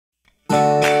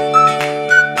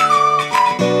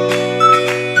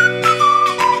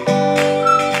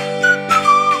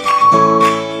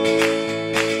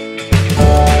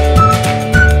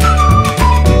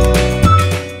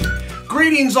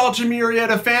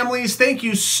families, thank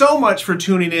you so much for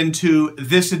tuning in to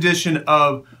this edition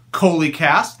of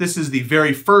ColeyCast. This is the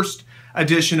very first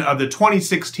edition of the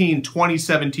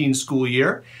 2016-2017 school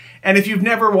year. And if you've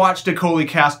never watched a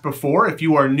ColeyCast before, if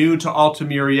you are new to Alta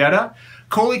Murrieta,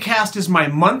 ColeyCast is my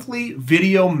monthly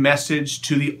video message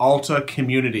to the Alta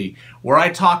community, where I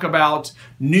talk about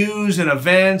news and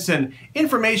events and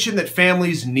information that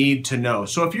families need to know.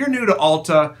 So if you're new to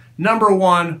Alta, number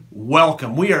one,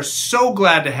 welcome. We are so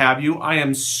glad to have you. I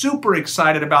am super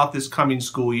excited about this coming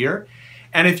school year.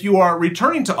 And if you are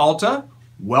returning to Alta,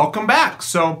 welcome back.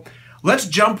 So let's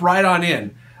jump right on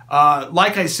in.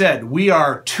 Like I said, we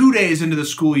are 2 days into the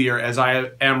school year as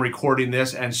I am recording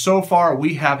this, and so far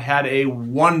we have had a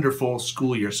wonderful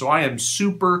school year. So I am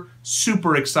super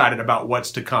excited about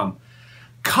what's to come.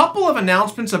 Couple of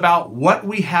announcements about what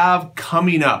we have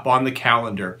coming up on the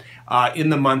calendar in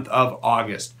the month of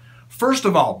August. First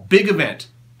of all, big event,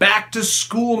 back to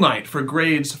school night for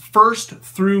grades 1st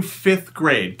through 5th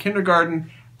grade.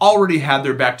 Kindergarten already had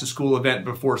their back to school event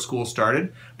before school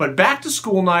started, but back to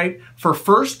school night for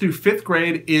 1st through 5th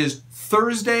grade is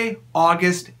Thursday,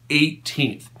 August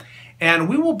 18th. And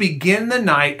we will begin the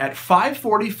night at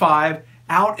 5:45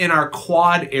 out in our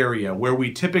quad area where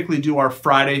we typically do our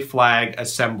Friday flag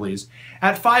assemblies.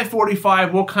 At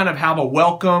 5:45, we'll kind of have a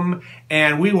welcome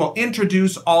and we will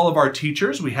introduce all of our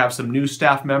teachers. We have some new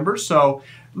staff members, so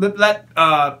let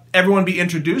everyone be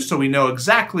introduced so we know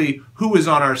exactly who is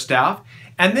on our staff.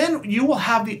 And then you will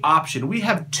have the option. We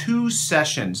have 2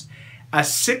 sessions, a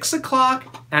 6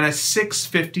 o'clock and a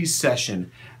 6:50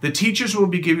 session. The teachers will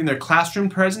be giving their classroom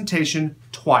presentation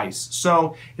twice.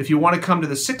 So if you want to come to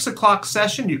the 6 o'clock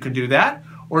session, you can do that.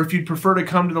 Or if you'd prefer to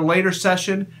come to the later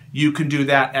session, you can do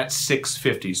that at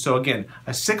 6:50. So again,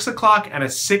 a 6 o'clock and a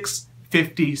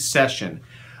 6:50 session.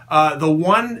 The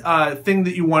one thing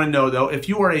that you want to know though, if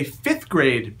you are a 5th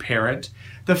grade parent,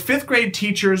 the 5th grade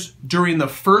teachers during the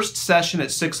first session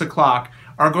at 6 o'clock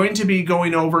are going to be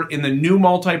going over in the new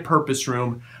multi-purpose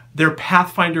room their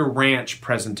Pathfinder Ranch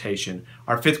presentation.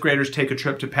 Our 5th graders take a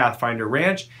trip to Pathfinder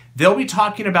Ranch. They'll be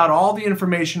talking about all the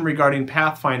information regarding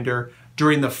Pathfinder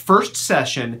during the first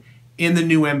session in the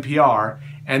new MPR,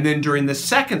 and then during the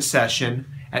second session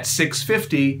at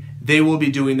 6:50, they will be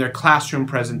doing their classroom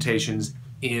presentations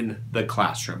in the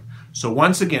classroom. So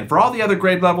once again, for all the other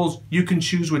grade levels, you can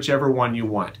choose whichever one you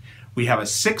want. We have a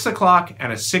 6 o'clock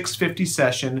and a 6:50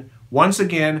 session, once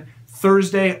again,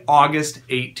 Thursday, August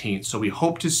 18th. So we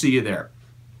hope to see you there.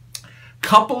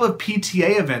 Couple of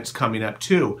PTA events coming up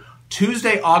too.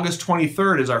 Tuesday, August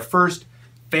 23rd is our first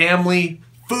family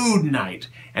food night.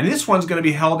 And this one's going to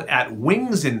be held at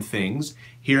Wings and Things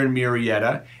here in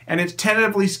Murrieta, and it's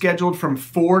tentatively scheduled from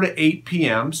 4 to 8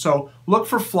 p.m. So look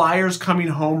for flyers coming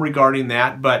home regarding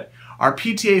that. But our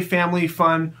PTA Family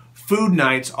Fun food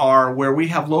nights are where we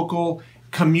have local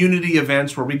community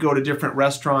events where we go to different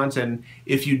restaurants, and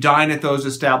if you dine at those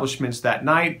establishments that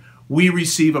night, we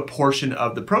receive a portion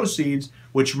of the proceeds,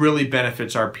 which really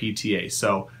benefits our PTA.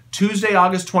 So Tuesday,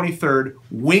 August 23rd,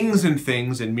 Wings and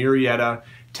Things in Murrieta,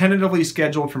 tentatively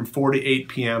scheduled from 4 to 8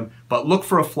 p.m., but look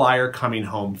for a flyer coming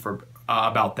home for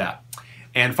about that.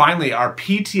 And finally, our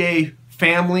PTA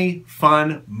Family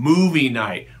Fun Movie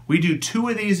Night. We do 2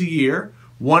 of these a year,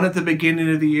 one at the beginning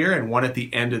of the year and one at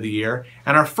the end of the year.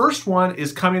 And our first one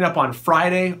is coming up on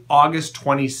Friday, August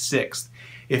 26th.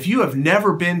 If you have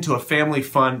never been to a Family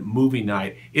Fun Movie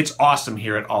Night, it's awesome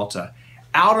here at Alta.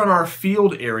 Out on our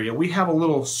field area, we have a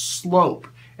little slope.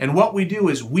 And what we do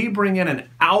is we bring in an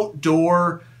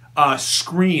outdoor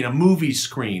screen, a movie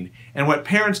screen. And what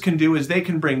parents can do is they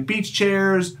can bring beach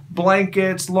chairs,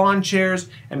 blankets, lawn chairs,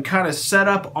 and kind of set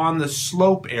up on the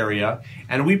slope area.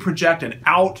 And we project an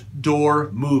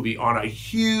outdoor movie on a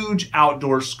huge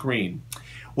outdoor screen.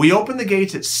 We open the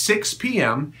gates at 6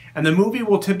 p.m. and the movie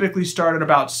will typically start at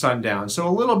about sundown, so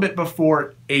a little bit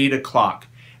before 8 o'clock.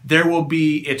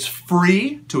 It's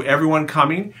free to everyone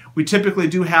coming. We typically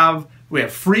we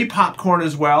have free popcorn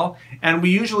as well, and we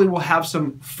usually will have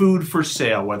some food for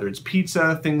sale, whether it's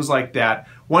pizza, things like that.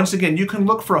 Once again, you can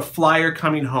look for a flyer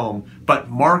coming home, but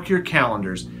mark your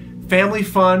calendars. Family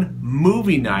Fun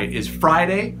Movie Night is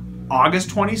Friday, August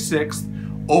 26th,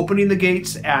 opening the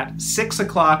gates at 6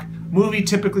 o'clock. Movie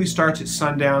typically starts at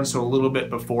sundown, so a little bit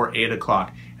before 8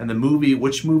 o'clock. And the movie,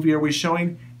 which movie are we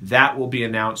showing? That will be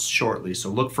announced shortly, so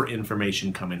look for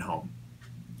information coming home.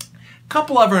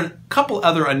 Couple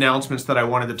other announcements that I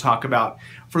wanted to talk about.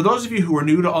 For those of you who are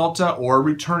new to Alta or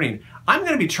returning, I'm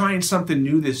going to be trying something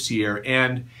new this year,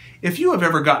 and if you have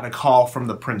ever gotten a call from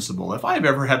the principal, if I've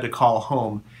ever had to call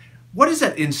home, what does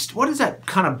that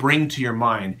kind of bring to your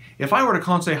mind? If I were to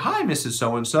call and say, "Hi, Mrs.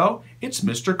 So-and-so, it's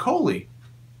Mr. Coley."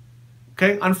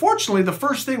 Okay, unfortunately, the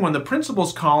first thing when the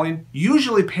principal's calling,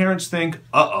 usually parents think,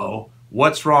 uh-oh,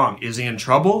 what's wrong? Is he in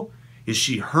trouble? Is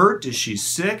she hurt? Is she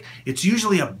sick? It's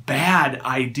usually a bad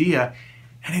idea,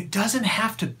 and it doesn't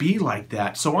have to be like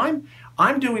that. So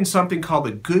I'm doing something called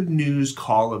the Good News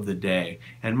Call of the Day,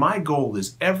 and my goal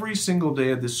is every single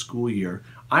day of this school year,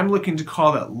 I'm looking to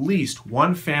call at least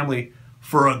one family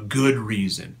for a good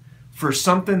reason, for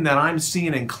something that I'm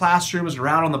seeing in classrooms or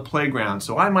out on the playground.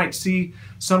 So I might see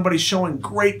somebody showing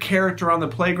great character on the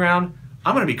playground.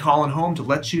 I'm going to be calling home to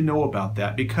let you know about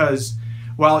that because,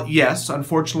 well, yes,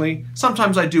 unfortunately,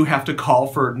 sometimes I do have to call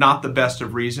for not the best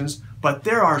of reasons, but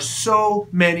there are so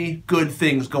many good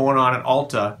things going on at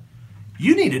Alta.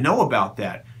 You need to know about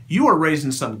that. You are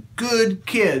raising some good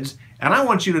kids, and I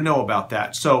want you to know about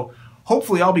that. So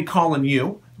hopefully I'll be calling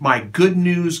you my Good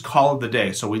News Call of the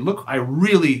Day. So I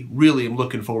really, really am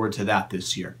looking forward to that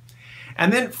this year.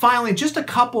 And then finally, just a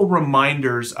couple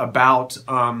reminders about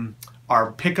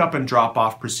our pickup and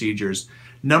drop-off procedures.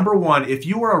 Number one, if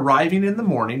you are arriving in the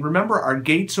morning, remember our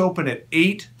gates open at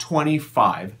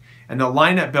 8:25 and the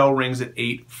lineup bell rings at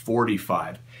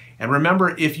 8:45. And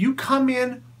remember, if you come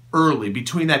in early,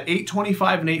 between that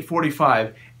 8:25 and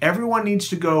 8:45, everyone needs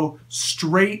to go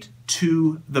straight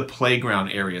to the playground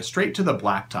area, straight to the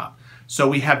blacktop. So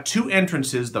we have two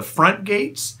entrances, the front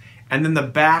gates and then the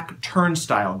back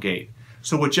turnstile gate.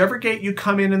 So whichever gate you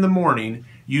come in the morning,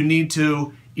 you need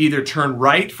to either turn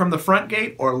right from the front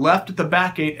gate or left at the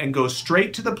back gate and go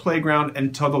straight to the playground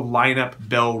until the lineup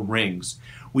bell rings.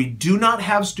 We do not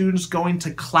have students going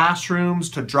to classrooms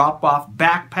to drop off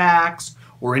backpacks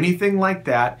or anything like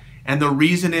that. And the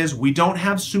reason is we don't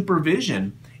have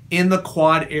supervision in the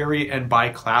quad area and by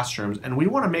classrooms. And we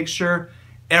want to make sure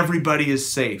everybody is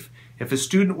safe. If a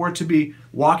student were to be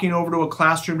walking over to a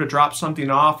classroom to drop something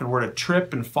off and were to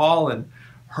trip and fall and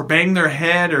bang their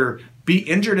head or be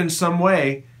injured in some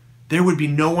way, there would be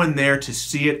no one there to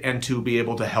see it and to be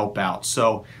able to help out.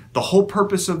 So the whole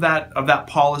purpose of that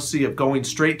policy of going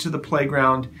straight to the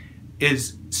playground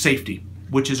is safety,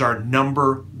 which is our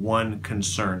number one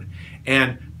concern.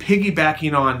 And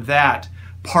piggybacking on that,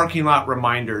 parking lot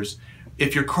reminders.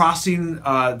 If you're crossing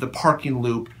the parking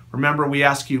loop, remember we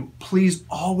ask you, please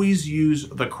always use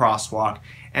the crosswalk.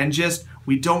 And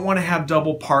we don't want to have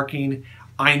double parking.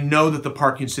 I know that the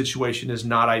parking situation is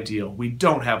not ideal. We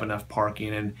don't have enough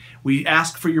parking and we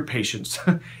ask for your patience.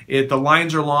 The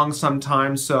lines are long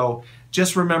sometimes, so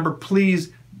just remember,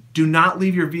 please do not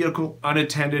leave your vehicle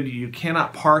unattended. You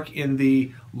cannot park in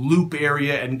the loop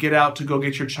area and get out to go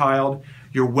get your child.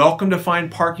 You're welcome to find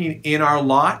parking in our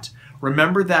lot.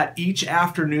 Remember that each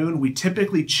afternoon we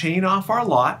typically chain off our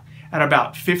lot at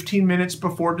about 15 minutes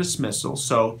before dismissal,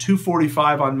 so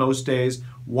 2:45 on most days,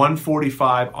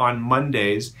 1:45 on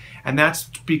Mondays, and that's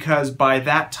because by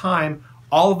that time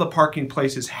all of the parking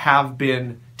places have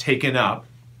been taken up.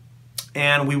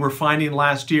 And we were finding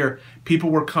last year people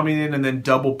were coming in and then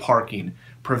double parking,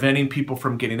 preventing people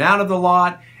from getting out of the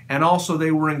lot, and also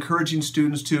they were encouraging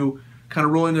students to kind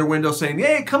of rolling their window saying,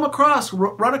 hey, come across,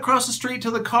 run across the street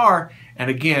to the car. And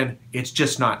again, it's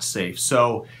just not safe.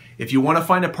 So if you want to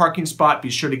find a parking spot, be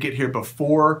sure to get here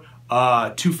before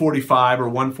 2:45 or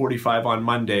 1:45 on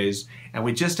Mondays. And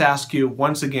we just ask you,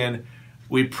 once again,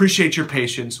 we appreciate your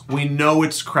patience. We know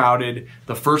it's crowded.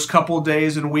 The first couple of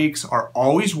days and weeks are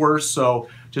always worse. So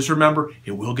just remember,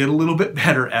 it will get a little bit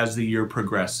better as the year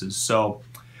progresses. So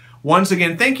once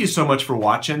again, thank you so much for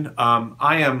watching.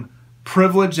 I am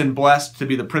privileged and blessed to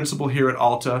be the principal here at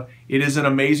Alta. It is an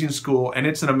amazing school, and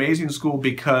it's an amazing school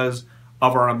because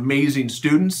of our amazing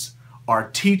students, our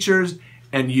teachers,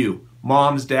 and you,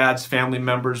 moms, dads, family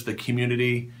members, the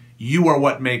community. You are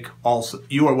what makes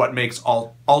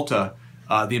Alta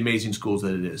the amazing schools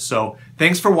that it is. So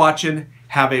thanks for watching.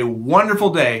 Have a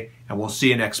wonderful day, and we'll see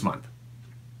you next month.